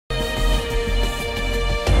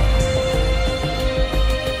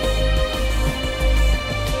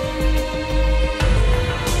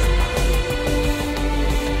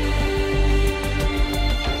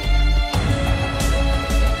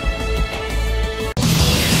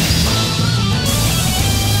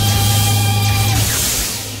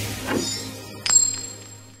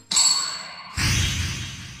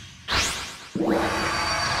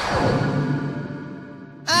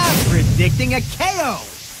go!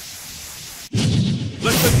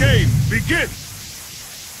 Let the game begin!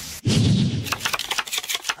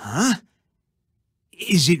 Huh?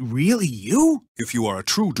 Is it really you? If you are a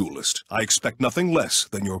true duelist, I expect nothing less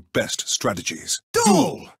than your best strategies.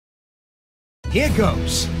 Duel! Here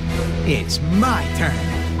goes. It's my turn.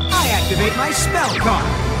 I activate my spell card.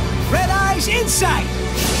 Red Eye's Insight!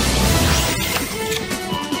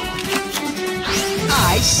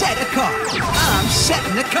 I set a card. I'm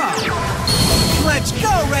setting the card. Let's go,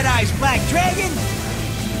 Red Eye's Black Dragon!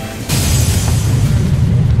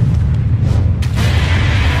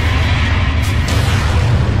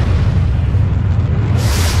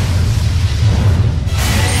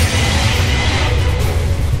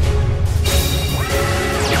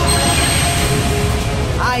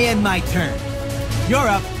 I end my turn. You're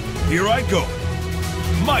up. Here I go.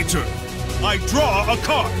 My turn. I draw a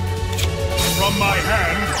card. From my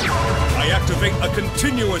hand, I activate a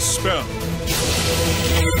continuous spell.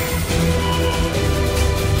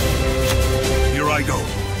 Here I go.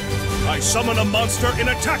 I summon a monster in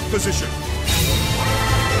attack position.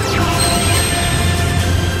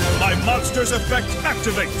 My monster's effect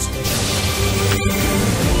activates.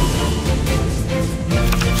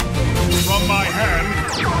 From my hand,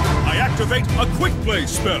 I activate a quick play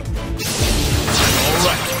spell. All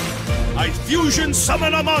right. I fusion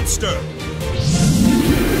summon a monster.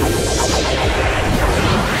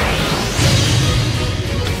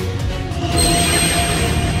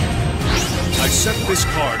 I set this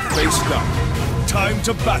card face down. Time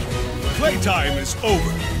to battle. Playtime is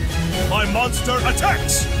over. My monster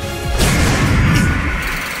attacks.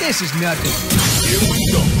 This is nothing. Here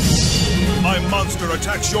we go. My monster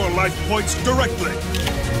attacks your life points directly.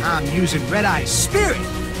 I'm using Red Eye's Spirit.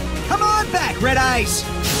 Come on back, Red Eyes.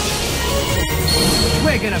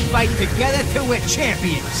 We're gonna fight together till we're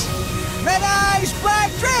champions. Red Eye's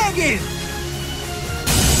Black Dragon!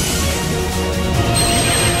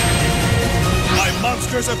 My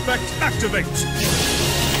monster's effect activates.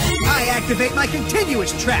 I activate my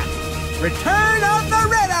continuous trap. Return of the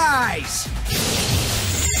Red Eyes!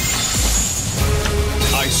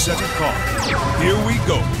 I set a card. Here we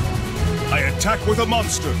go. I attack with a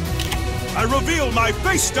monster. I reveal my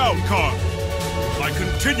face-down card. My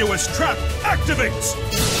continuous trap activates.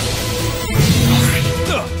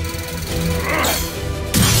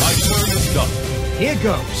 My turn is done. Here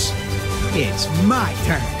goes. It's my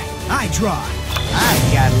turn. I draw. I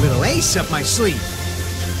got a little ace up my sleeve.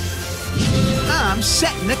 I'm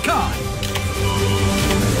setting the card.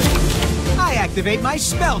 I activate my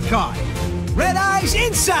spell card. Red Eye's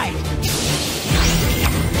Insight!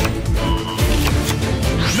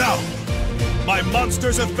 Now, my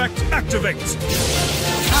monster's effect activates.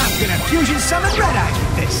 I'm gonna fusion summon Red Eyes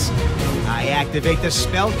with this. I activate the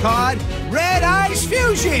spell card, Red Eyes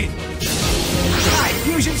Fusion! I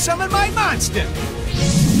fusion summon my monster!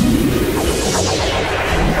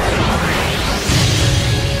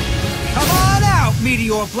 Come on out,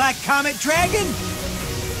 Meteor Black Comet Dragon!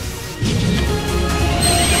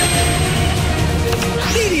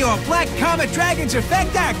 Meteor Black Comet Dragon's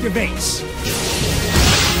effect activates!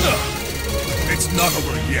 It's not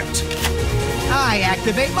over yet. I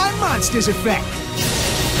activate my monster's effect!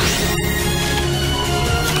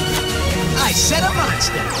 I set a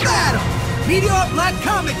monster! Battle! Meteor Black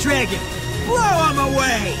Comet Dragon! Blow him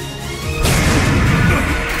away!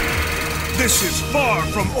 This is far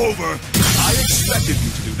from over. I expected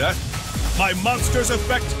you to do that. My monster's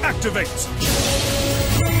effect activates.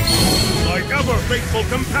 My ever-faithful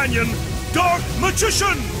companion, Dark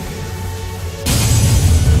Magician!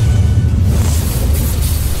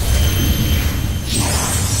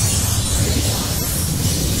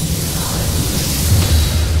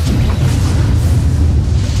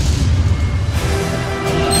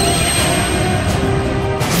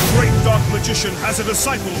 Great Dark Magician has a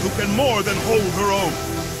disciple who can more than hold her own.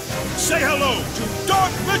 Say hello to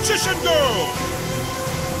Dark Magician Girl!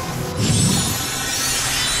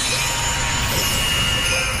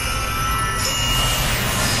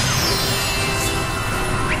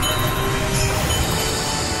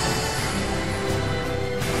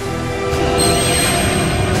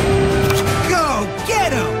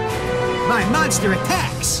 My monster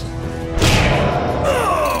attacks!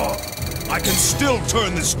 I can still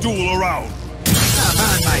turn this duel around! I'm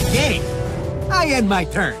on my game! I end my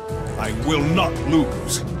turn! I will not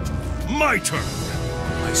lose. My turn!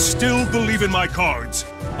 I still believe in my cards.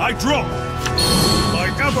 I draw! My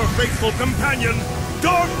ever-faithful companion,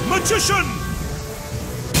 Dark Magician!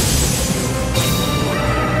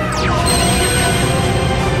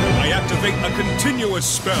 I activate a continuous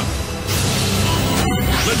spell.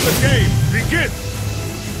 Let the game begin!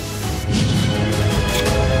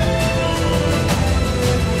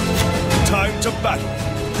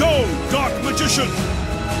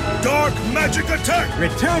 Magician! Dark Magic Attack!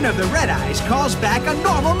 Return of the Red Eyes calls back a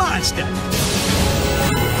normal monster.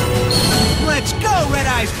 Let's go, Red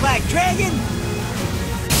Eyes Black Dragon!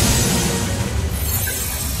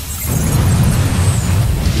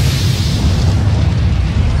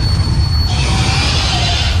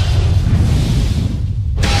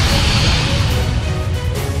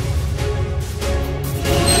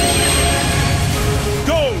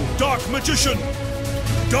 Go, Dark Magician!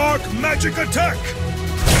 Dark Magic Attack!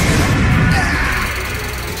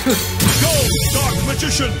 Go, Dark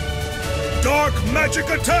Magician! Dark Magic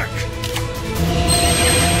Attack!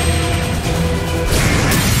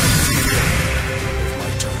 My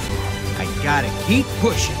turn. I gotta keep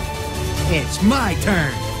pushing. It's my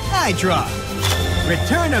turn. I draw.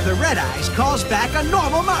 Return of the Red Eyes calls back a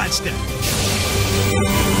normal monster.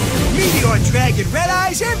 Meteor Dragon Red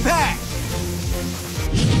Eyes Impact!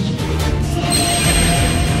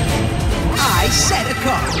 I set a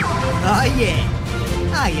card. Oh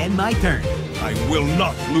yeah. I end my turn. I will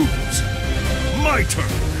not lose. My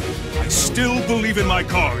turn. I still believe in my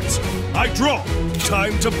cards. I draw.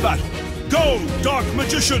 Time to battle. Go, Dark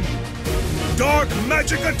Magician! Dark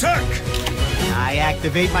Magic Attack! I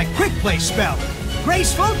activate my Quick Play spell.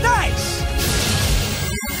 Graceful Dice!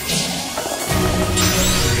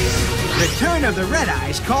 Return of the Red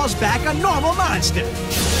Eyes calls back a normal monster.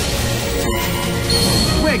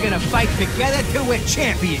 We're gonna fight together till we're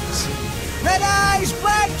champions. Red Eyes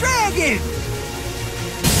Black Dragon!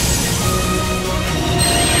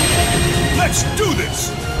 Let's do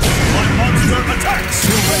this! My monster attacks!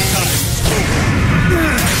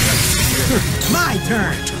 My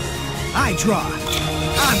turn! I draw.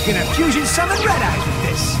 I'm gonna fusion summon Red Eyes with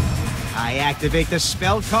this. I activate the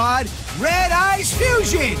spell card, Red Eyes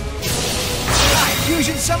Fusion! I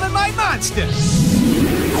fusion summon my monster!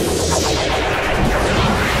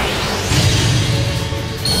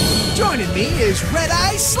 Joining me is Red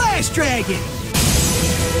Eyes Slash Dragon!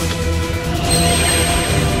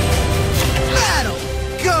 Battle!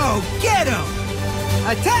 Go get him!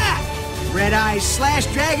 Attack! Red Eyes Slash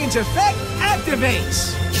Dragon's effect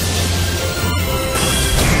activates!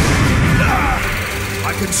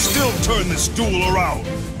 I can still turn this duel around.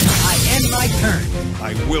 I end my turn.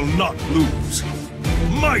 I will not lose.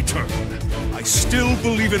 My turn. I still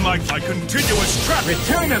believe in my continuous trap.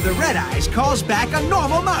 Return of the Red Eyes calls back a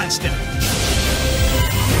normal monster.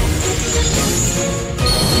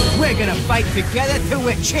 We're gonna fight together till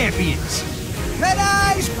we're champions. Red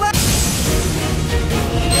Eyes Black...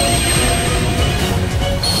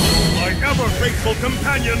 My ever-faithful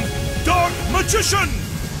companion, Dark Magician!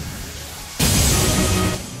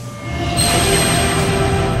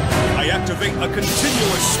 I activate a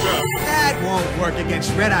continuous spell. That won't work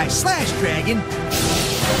against Red Eye Slash Dragon. From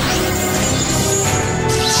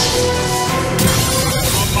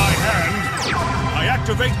my hand, I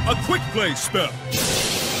activate a quick play spell.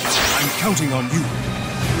 I'm counting on you.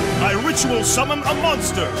 I ritual summon a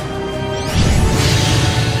monster.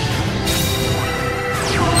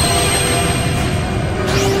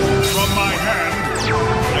 From my hand,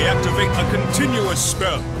 I activate a continuous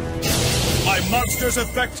spell. My monster's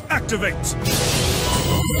effect activates.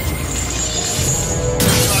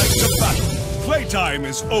 Time to battle. Playtime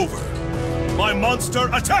is over. My monster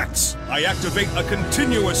attacks. I activate a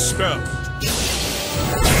continuous spell.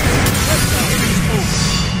 Playtime is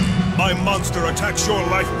over. My monster attacks your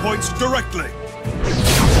life points directly.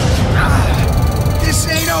 This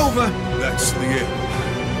ain't over. That's the end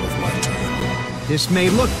of my turn. This may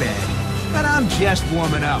look bad, but I'm just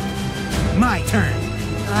warming up. My turn.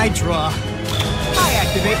 I draw. I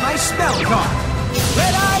activate my spell card.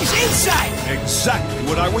 Red Eyes Insight! Exactly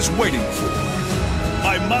what I was waiting for.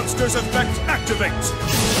 My monster's effect activates.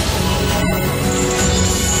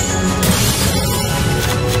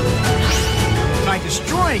 By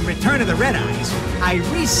destroying Return of the Red Eyes, I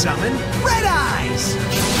resummon Red Eyes!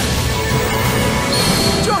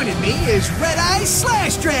 Joining me is Red Eyes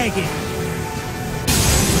Slash Dragon!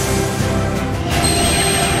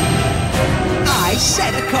 I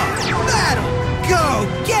set a card. Battle! Go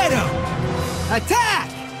get him! Attack!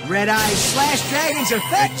 Red Eyes Slash Dragon's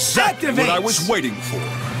effect Exactly activates! what I was waiting for.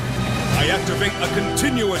 I activate a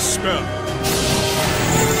continuous spell.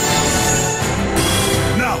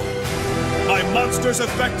 Now, my monster's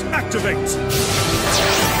effect activates.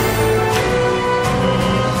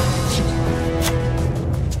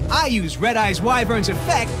 I use Red Eyes Wyvern's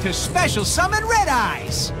effect to special summon Red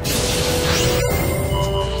Eyes!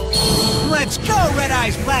 Let's go, Red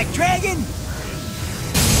Eyes Black Dragon!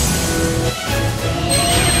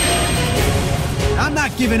 I'm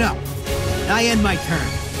not giving up. I end my turn.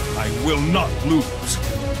 I will not lose.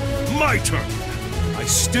 My turn. I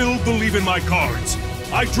still believe in my cards.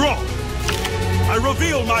 I draw. I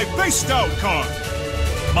reveal my face down card.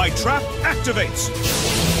 My trap activates.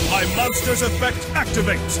 My monster's effect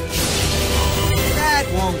activates. That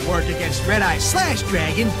won't work against Red Eye Slash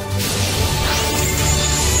Dragon.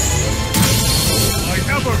 My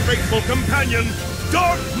ever-faithful companion,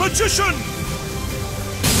 Dark Magician!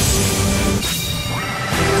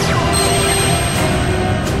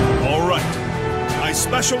 All right. I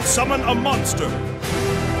special summon a monster.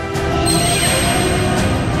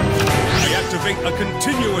 I activate a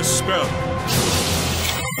continuous spell.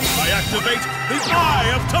 I activate the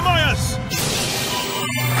Eye of Timaeus!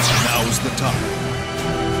 Now's the time.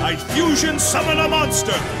 I fusion summon a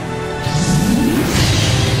monster!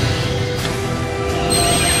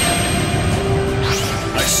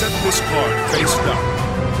 I set this card face down.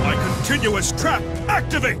 My continuous trap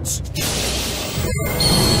activates!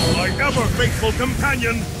 My ever-faithful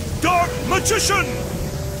companion, Dark Magician!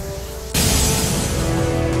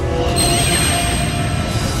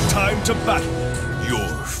 Time to battle.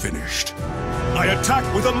 You're finished. I attack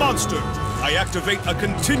with a monster. I activate a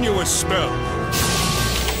continuous spell.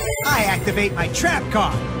 I activate my trap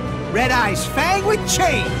card, Red Eye's Fang with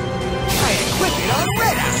Chain. I equip it on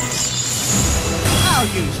Red Eye. I'll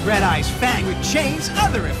use Red Eye's Fang with Chain's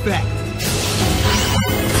other effect.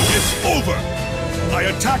 It's over! I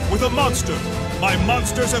attack with a monster. My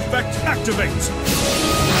monster's effect activates.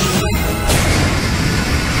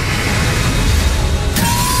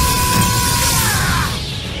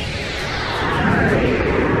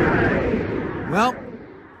 Well,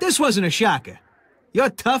 this wasn't a shocker. You're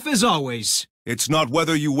tough as always. It's not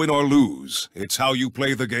whether you win or lose, it's how you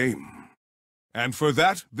play the game. And for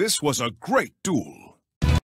that, this was a great duel.